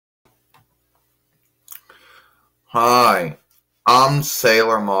Hi, I'm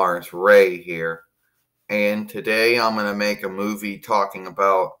Sailor Mars Ray here, and today I'm going to make a movie talking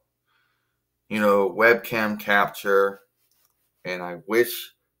about, webcam capture, and I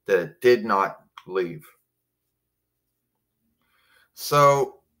wish that it did not leave.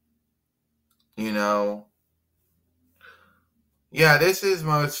 So, you know, yeah, this is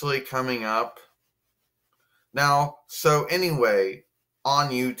mostly coming up. Now, so anyway,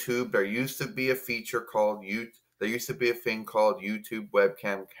 on YouTube, there used to be a feature called there used to be a thing called YouTube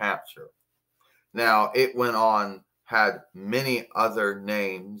webcam capture. Now, it went on, had many other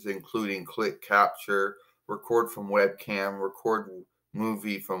names, including click capture, record from webcam,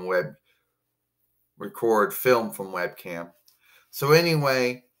 movie from web, record film from webcam. So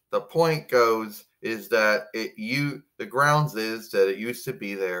anyway, the point goes is that the grounds is that it used to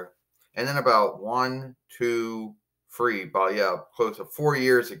be there, and then about 1, 2, 3, about close to 4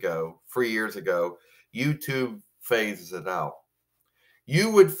 years ago, 3 years ago, YouTube phases it out. You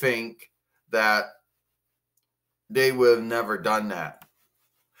would think that they would have never done that.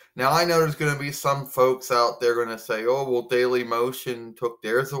 Now, I know there's going to be some folks out there going to say, oh, well, Daily Motion took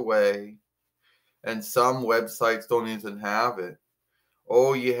theirs away, and some websites don't even have it.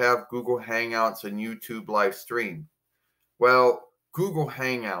 Oh, you have Google Hangouts and YouTube live stream. Well, Google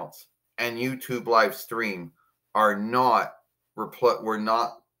Hangouts and YouTube live stream are not, were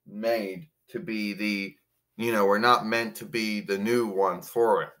not made to be we're not meant to be the new ones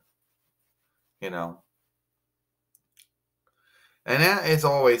for it, you know. And that is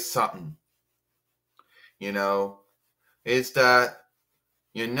always something, you know, is that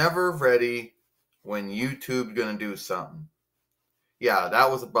you're never ready when YouTube's gonna do something. Yeah,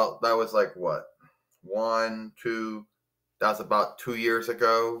 that was like what? One, two, that's about 2 years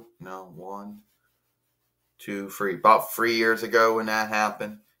ago. No, 1, 2, 3. About 3 years ago when that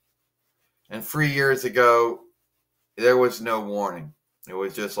happened. And 3 years ago, there was no warning. It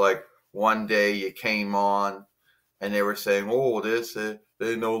was just like one day you came on and they were saying, oh, this it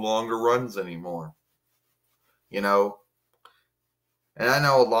no longer runs anymore. You know, and I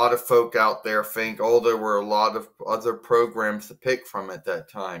know a lot of folk out there think, oh, there were a lot of other programs to pick from at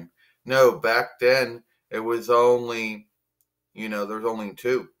that time. No, back then it was only, there's only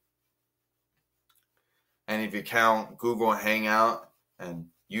two. And if you count Google Hangout and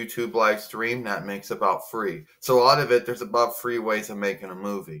YouTube live stream, that makes about three. So out of it, there's about three ways of making a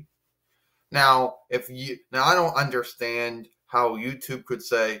movie. Now, I don't understand how YouTube could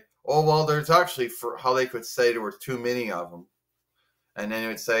say, oh, well, there's actually, how they could say there were too many of them. And then it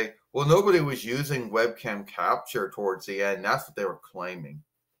would say, well, nobody was using webcam capture towards the end. That's what they were claiming.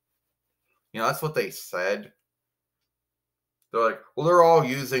 That's what they said. They're like, well, they're all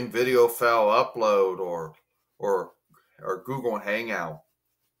using video file upload or Google Hangout.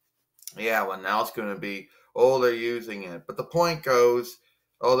 Yeah, well, now it's going to be, oh, they're using it. But the point goes,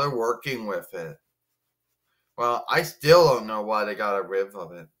 oh, they're working with it. Well, I still don't know why they got rid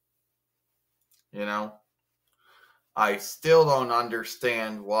of it. I still don't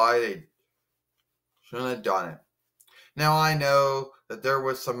understand why they shouldn't have done it. Now, I know that there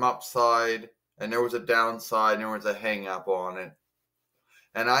was some upside and there was a downside and there was a hang up on it.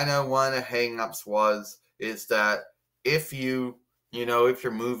 And I know one of the hang ups is that if if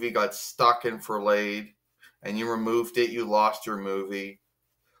your movie got stuck in Verlaid and you removed it, you lost your movie.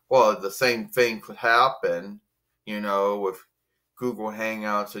 Well, the same thing could happen, with Google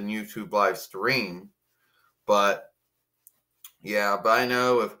Hangouts and YouTube live stream. But I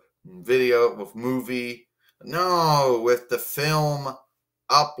know with movie, no, with the film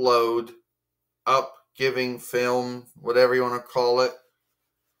upload, giving film, whatever you want to call it,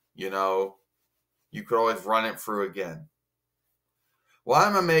 you could always run it through again. Why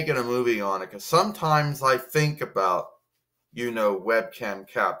am I making a movie on it? Because sometimes I think about, webcam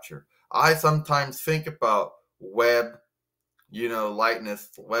capture. I sometimes think about lightness,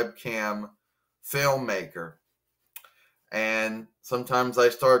 webcam filmmaker. And sometimes I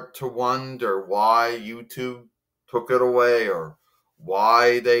start to wonder why YouTube took it away or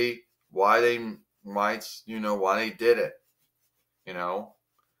why they did it.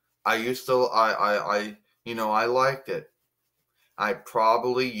 I used to I liked it. I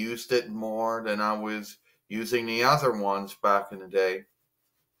probably used it more than I was using the other ones back in the day.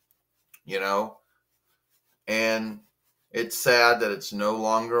 And it's sad that it's no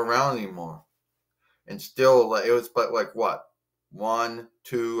longer around anymore. And still, it was but like what? 2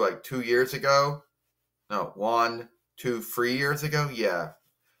 years ago? No, 1, 2, 3 years ago? Yeah.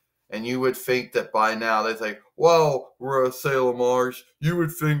 And you would think that by now, they'd say, well, we're a Sailor Mars. You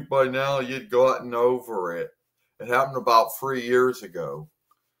would think by now you'd gotten over it. It happened about 3 years ago.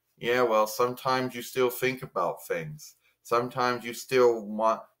 Yeah, well, sometimes you still think about things. Sometimes you still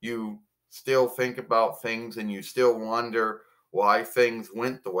think about things and you still wonder why things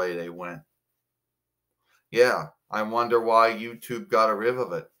went the way they went. Yeah, I wonder why YouTube got rid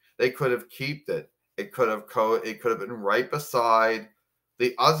of it. They could have kept it. It could have been right beside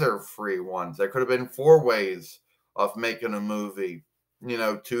the other free ones. There could have been four ways of making a movie.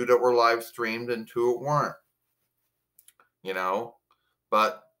 Two that were live streamed and two that weren't. You know,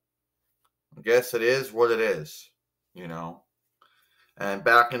 but I guess it is what it is. You know, and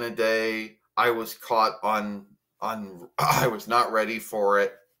back in the day, I was caught on. I was not ready for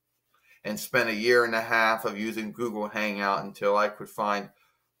it, and spent a year and a half of using Google Hangout until I could find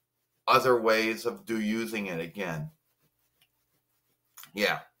other ways of using it again.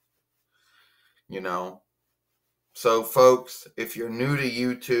 Yeah, you know. So folks, if you're new to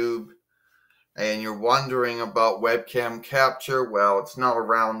YouTube and you're wondering about webcam capture, well, it's not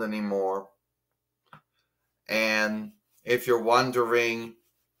around anymore. And if you're wondering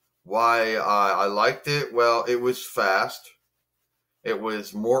why I liked it, well, it was fast. It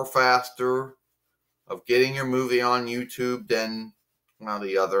was more faster of getting your movie on YouTube than, well,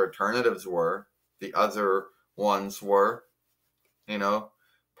 the other alternatives were. The other ones were, you know,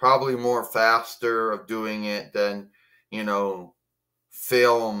 probably more faster of doing it than, you know,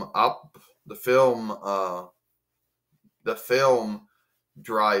 film up the film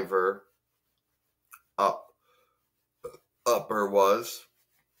driver up upper was,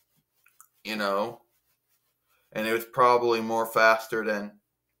 you know, and it was probably more faster than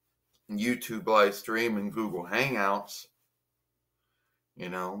YouTube live stream and Google Hangouts,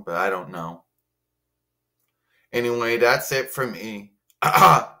 but I don't know. Anyway, that's it for me.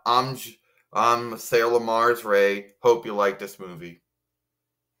 I'm Sailor Mars Ray. Hope you like this movie.